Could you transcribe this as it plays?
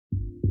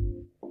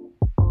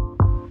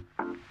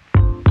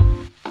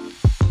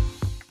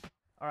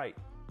All right,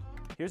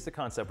 here's the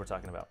concept we're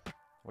talking about.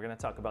 We're going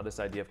to talk about this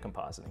idea of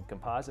compositing.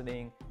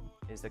 Compositing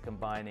is the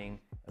combining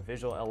of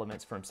visual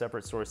elements from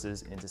separate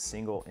sources into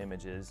single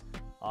images,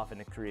 often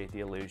to create the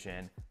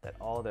illusion that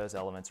all those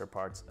elements are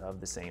parts of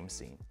the same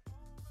scene.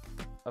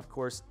 Of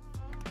course,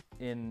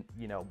 in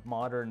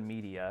modern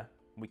media,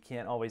 we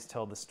can't always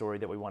tell the story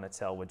that we want to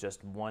tell with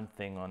just one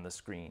thing on the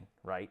screen,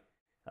 right?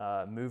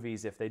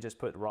 Movies, if they just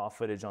put raw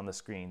footage on the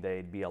screen,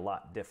 they'd be a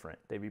lot different.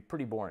 They'd be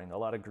pretty boring, a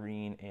lot of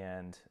green,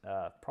 and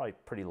probably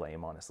pretty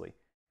lame, honestly.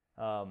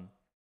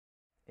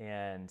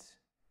 And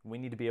we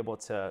need to be able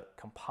to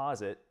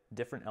composite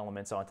different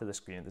elements onto the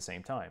screen at the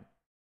same time.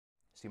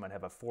 So you might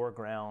have a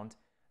foreground,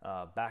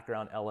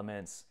 background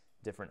elements,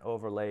 different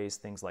overlays,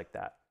 things like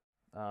that.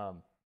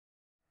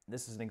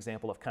 This is an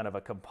example of kind of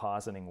a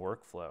compositing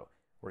workflow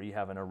where you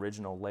have an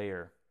original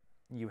layer,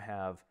 you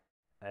have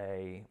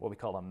what we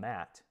call a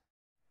matte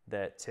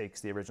that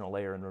takes the original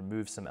layer and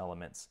removes some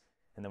elements,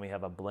 and then we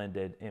have a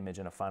blended image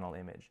and a final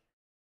image.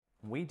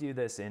 We do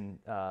this in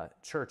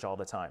church all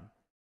the time.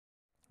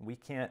 We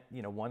can't,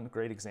 one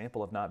great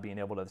example of not being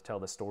able to tell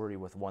the story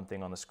with one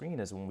thing on the screen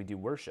is when we do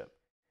worship.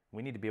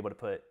 We need to be able to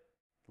put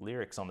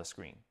lyrics on the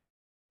screen.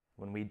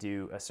 When we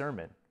do a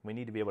sermon, we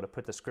need to be able to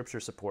put the scripture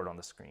support on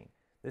the screen.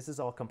 This is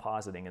all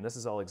compositing, and this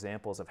is all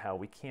examples of how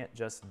we can't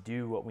just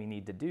do what we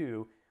need to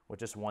do with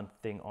just one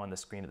thing on the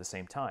screen at the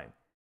same time.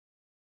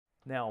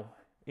 Now,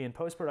 in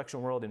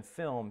post-production world in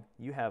film,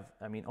 you have,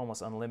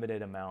 almost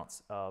unlimited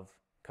amounts of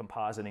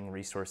compositing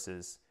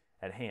resources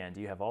at hand.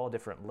 You have all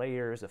different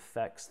layers,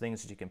 effects,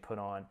 things that you can put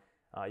on.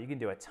 You can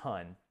do a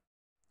ton,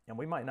 and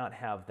we might not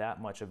have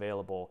that much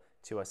available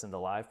to us in the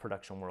live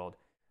production world,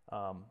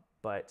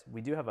 but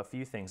we do have a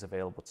few things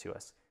available to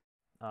us,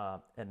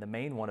 and the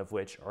main one of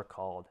which are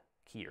called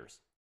keyers.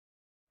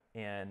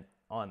 And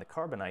on the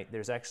Carbonite,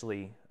 there's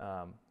actually,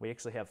 we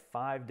actually have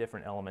 5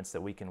 different elements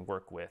that we can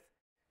work with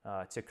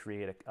to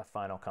create a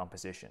final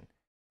composition.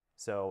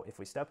 So if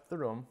we step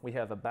through them, we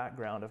have a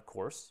background, of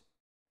course,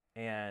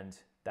 and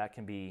that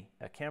can be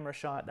a camera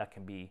shot, that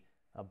can be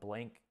a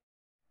blank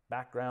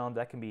background,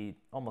 that can be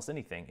almost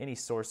anything. Any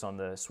source on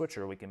the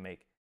switcher we can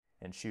make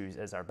and choose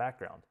as our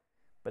background.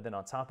 But then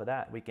on top of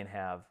that, we can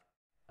have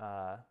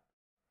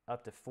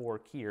up to 4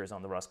 keyers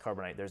on the Rust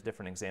Carbonite. There's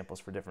different examples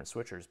for different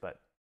switchers, but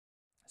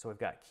so we've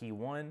got key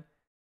 1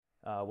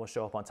 will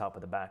show up on top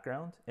of the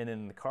background, and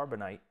in the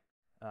Carbonite,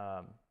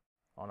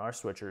 on our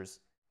switchers,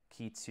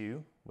 key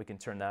 2, we can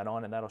turn that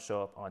on and that'll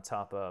show up on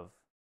top of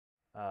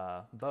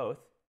both.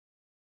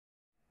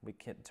 We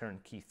can turn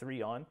key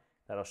 3 on,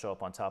 that'll show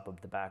up on top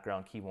of the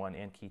background, key 1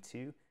 and key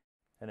 2,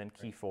 and then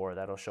key 4,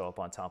 that'll show up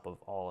on top of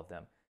all of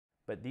them.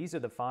 But these are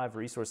the 5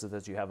 resources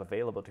that you have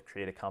available to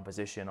create a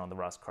composition on the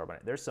Rust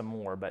Carbonite. There's some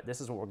more, but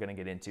this is what we're going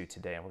to get into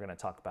today, and we're going to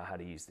talk about how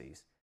to use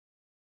these.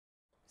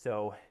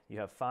 So you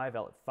have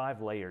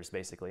 5 layers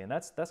basically, and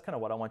that's kind of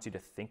what I want you to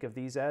think of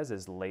these as,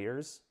 is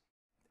layers.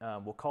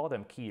 We'll call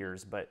them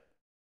keyers, but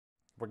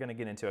we're going to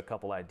get into a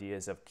couple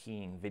ideas of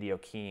keying, video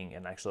keying,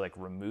 and actually like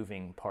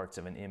removing parts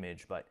of an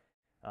image. But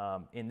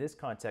in this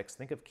context,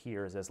 think of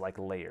keyers as like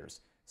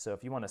layers. So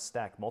if you want to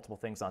stack multiple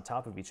things on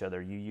top of each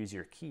other, you use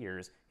your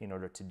keyers in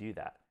order to do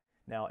that.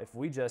 Now, if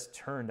we just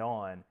turned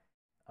on,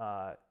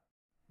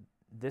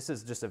 this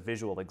is just a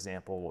visual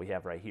example of what we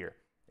have right here.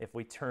 If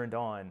we turned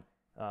on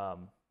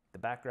the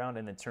background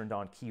and then turned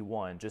on key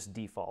 1, just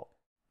default,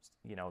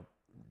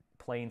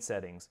 plain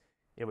settings,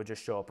 it would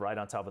just show up right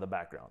on top of the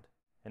background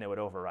and it would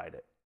override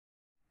it.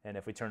 And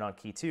if we turn on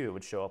key 2, it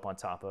would show up on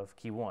top of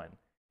key 1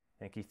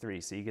 and key 3.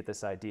 So you get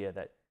this idea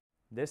that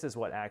this is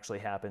what actually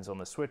happens on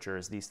the switcher,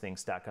 is these things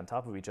stack on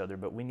top of each other,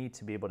 but we need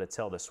to be able to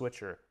tell the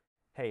switcher,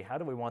 hey, how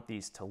do we want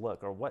these to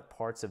look, or what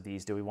parts of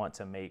these do we want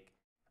to make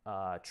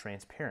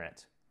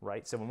transparent,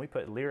 right? So when we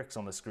put lyrics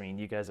on the screen,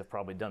 you guys have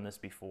probably done this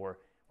before,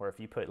 or if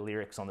you put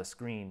lyrics on the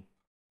screen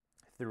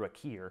through a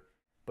keyer,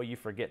 but you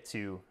forget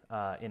to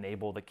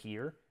enable the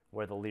keyer,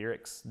 where the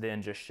lyrics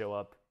then just show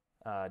up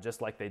just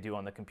like they do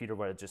on the computer,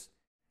 where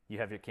you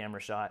have your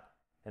camera shot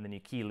and then you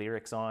key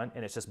lyrics on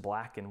and it's just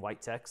black and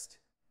white text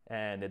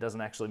and it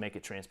doesn't actually make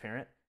it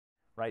transparent,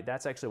 right?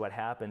 That's actually what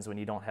happens when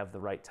you don't have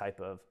the right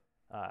type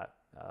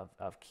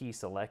of key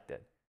selected.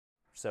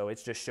 So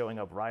it's just showing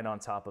up right on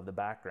top of the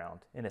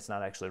background and it's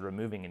not actually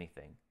removing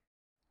anything.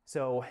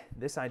 So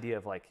this idea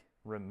of like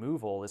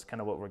removal is kind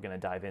of what we're going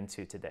to dive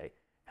into today,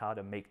 how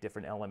to make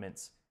different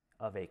elements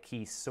of a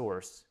key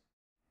source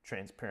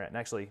transparent. And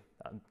actually,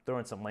 I'm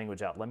throwing some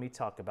language out. Let me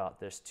talk about,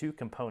 there's 2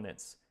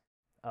 components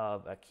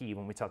of a key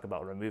when we talk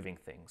about removing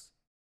things.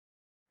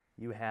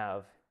 You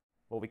have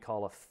what we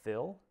call a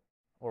fill,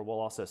 or we'll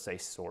also say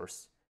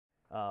source.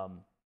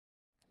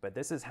 But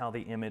this is how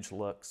the image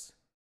looks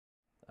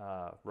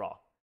raw,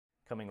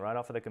 coming right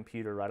off of the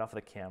computer, right off of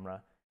the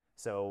camera.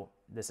 So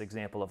this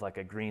example of like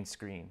a green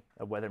screen,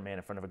 a weatherman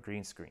in front of a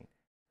green screen.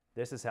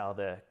 This is how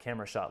the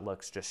camera shot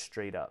looks just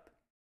straight up.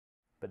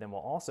 But then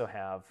we'll also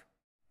have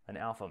an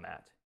alpha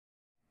matte.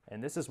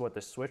 And this is what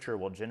the switcher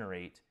will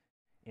generate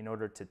in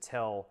order to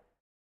tell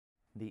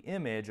the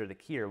image or the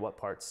keyer what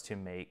parts to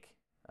make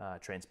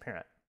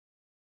transparent.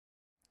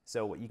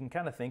 So you can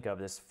kind of think of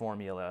this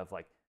formula of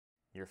like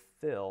your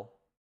fill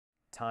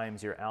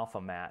times your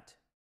alpha matte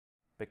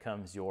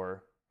becomes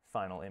your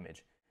final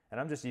image. And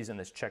I'm just using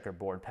this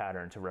checkerboard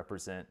pattern to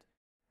represent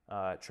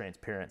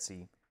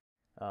transparency.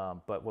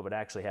 But what would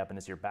actually happen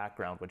is your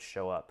background would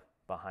show up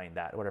behind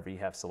that, whatever you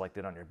have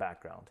selected on your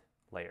background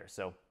layer.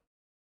 So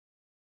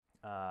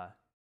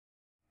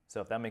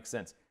if that makes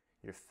sense,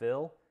 your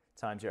fill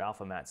times your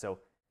alpha matte. So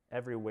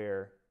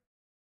everywhere,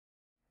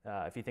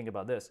 if you think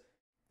about this,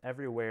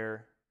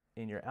 everywhere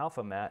in your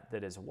alpha matte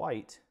that is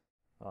white,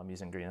 well, I'm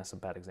using green, that's a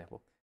bad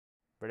example,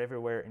 but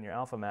everywhere in your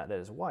alpha matte that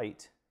is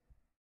white,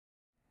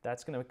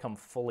 that's going to become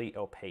fully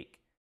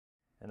opaque.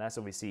 And that's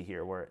what we see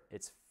here, where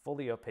it's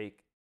fully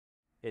opaque,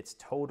 it's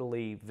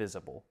totally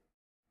visible.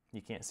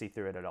 You can't see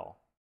through it at all.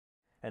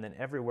 And then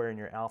everywhere in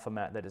your alpha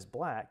matte that is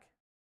black,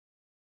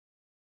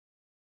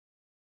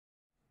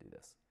 do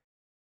this.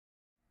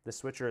 The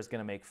switcher is going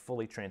to make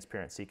fully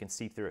transparent so you can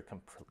see through it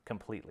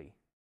completely.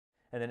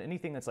 And then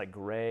anything that's like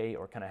gray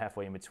or kind of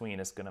halfway in between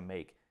is going to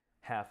make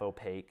half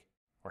opaque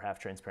or half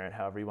transparent,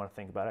 however you want to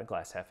think about it,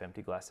 glass half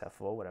empty, glass half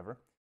full, whatever.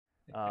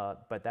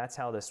 But that's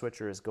how the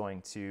switcher is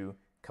going to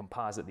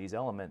composite these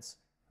elements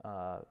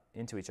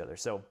into each other.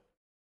 So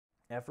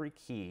every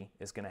key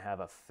is going to have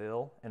a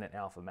fill and an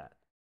alpha matte.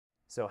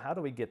 So how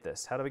do we get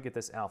this? How do we get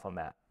this alpha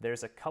matte?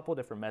 There's a couple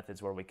different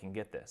methods where we can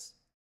get this.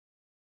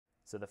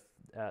 So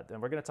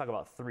and we're going to talk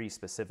about 3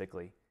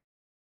 specifically.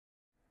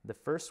 The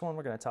first one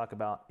we're going to talk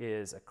about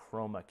is a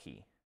chroma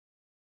key.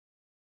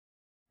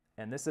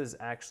 And this is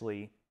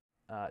actually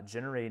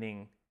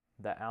generating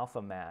the alpha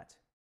matte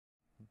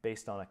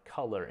based on a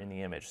color in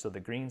the image. So the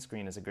green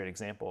screen is a great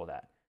example of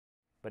that.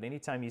 But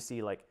anytime you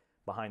see like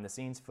behind the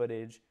scenes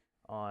footage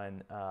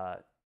on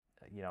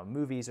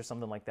movies or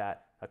something like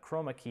that, a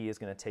chroma key is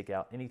going to take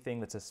out anything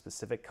that's a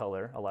specific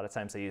color. A lot of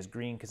times they use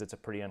green because it's a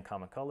pretty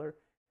uncommon color.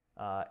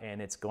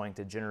 And it's going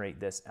to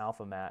generate this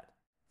alpha matte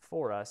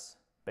for us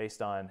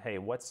based on, hey,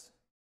 what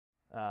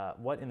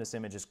in this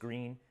image is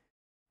green?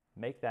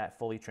 Make that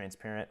fully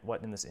transparent.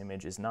 What in this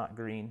image is not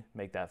green?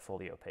 Make that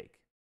fully opaque.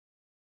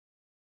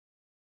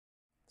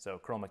 So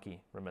chroma key,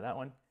 remember that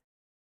one?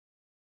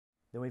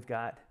 Then we've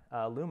got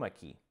a luma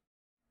key.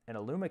 And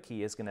a luma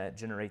key is going to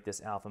generate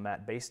this alpha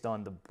matte based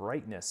on the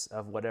brightness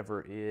of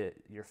whatever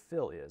your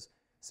fill is.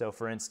 So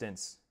for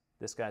instance,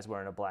 this guy's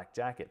wearing a black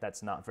jacket.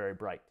 That's not very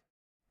bright.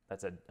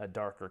 That's a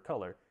darker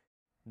color.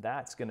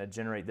 That's going to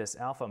generate this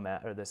alpha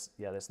matte, or this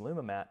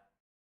luma matte,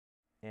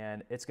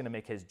 and it's going to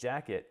make his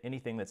jacket,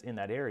 anything that's in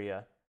that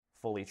area,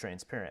 fully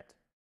transparent.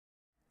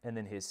 And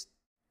then his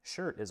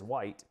shirt is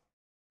white.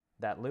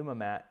 That luma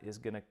matte is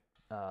going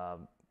to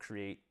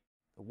create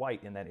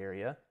white in that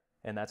area,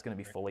 and that's going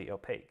to be fully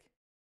opaque.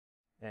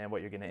 And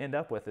what you're going to end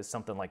up with is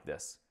something like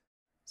this.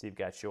 So you've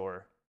got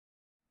your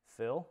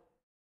fill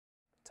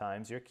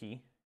times your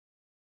key,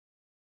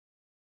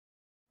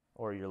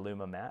 or your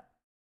luma matte,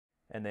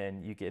 and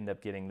then you end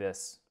up getting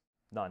this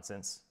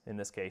nonsense in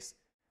this case,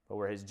 but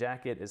where his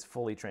jacket is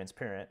fully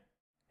transparent,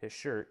 his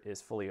shirt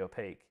is fully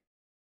opaque.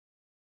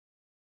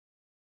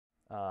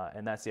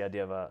 And that's the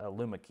idea of a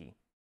luma key.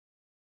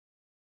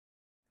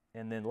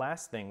 And then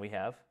last thing we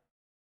have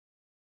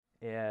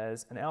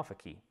is an alpha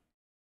key.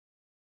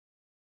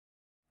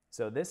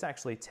 So this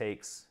actually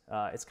takes,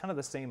 it's kind of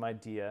the same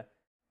idea,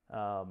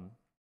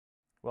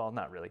 well,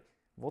 not really.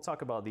 We'll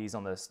talk about these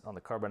on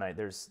the Carbonite.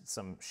 There's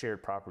some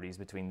shared properties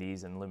between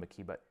these and luma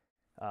key, but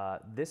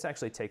this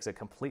actually takes a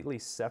completely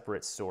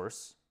separate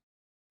source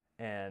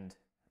and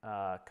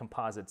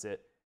composites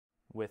it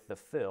with the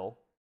fill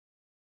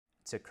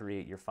to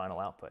create your final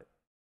output.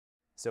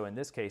 So in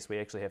this case, we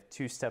actually have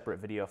 2 separate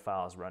video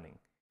files running.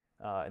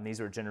 And these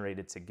were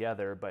generated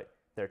together, but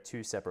they're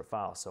 2 separate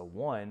files. So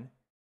one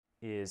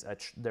is,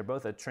 they're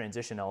both a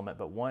transition element,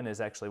 but one is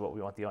actually what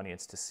we want the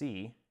audience to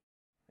see.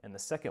 And the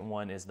second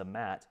one is the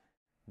matte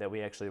that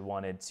we actually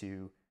wanted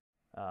to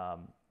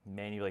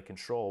manually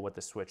control what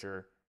the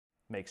switcher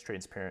makes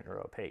transparent or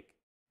opaque.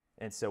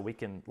 And so we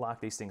can lock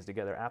these things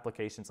together.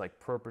 Applications like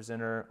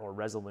ProPresenter or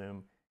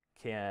Resolume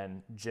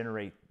can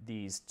generate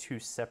these 2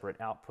 separate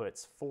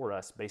outputs for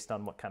us based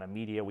on what kind of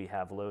media we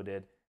have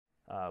loaded,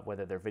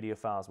 whether they're video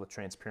files with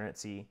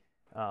transparency,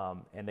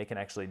 and they can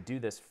actually do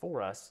this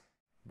for us,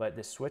 but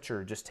the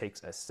switcher just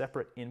takes a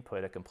separate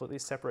input, a completely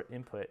separate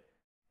input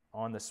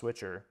on the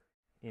switcher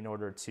in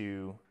order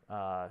to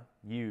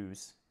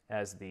use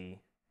as the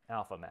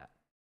alpha matte.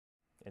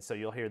 And so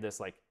you'll hear this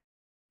like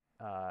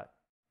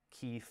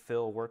key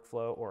fill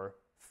workflow or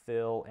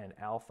fill and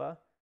alpha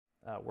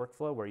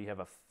workflow, where you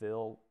have a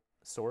fill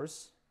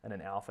source and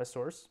an alpha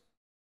source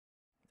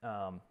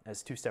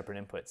as 2 separate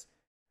inputs.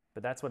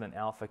 But that's what an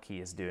alpha key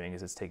is doing,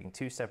 is it's taking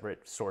 2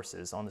 separate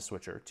sources on the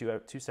switcher,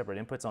 two separate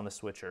inputs on the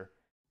switcher,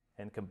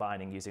 and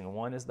combining, using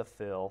one as the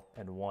fill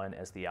and one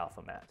as the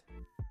alpha matte.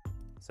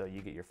 So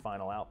you get your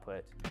final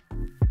output,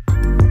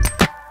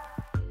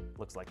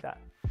 looks like that.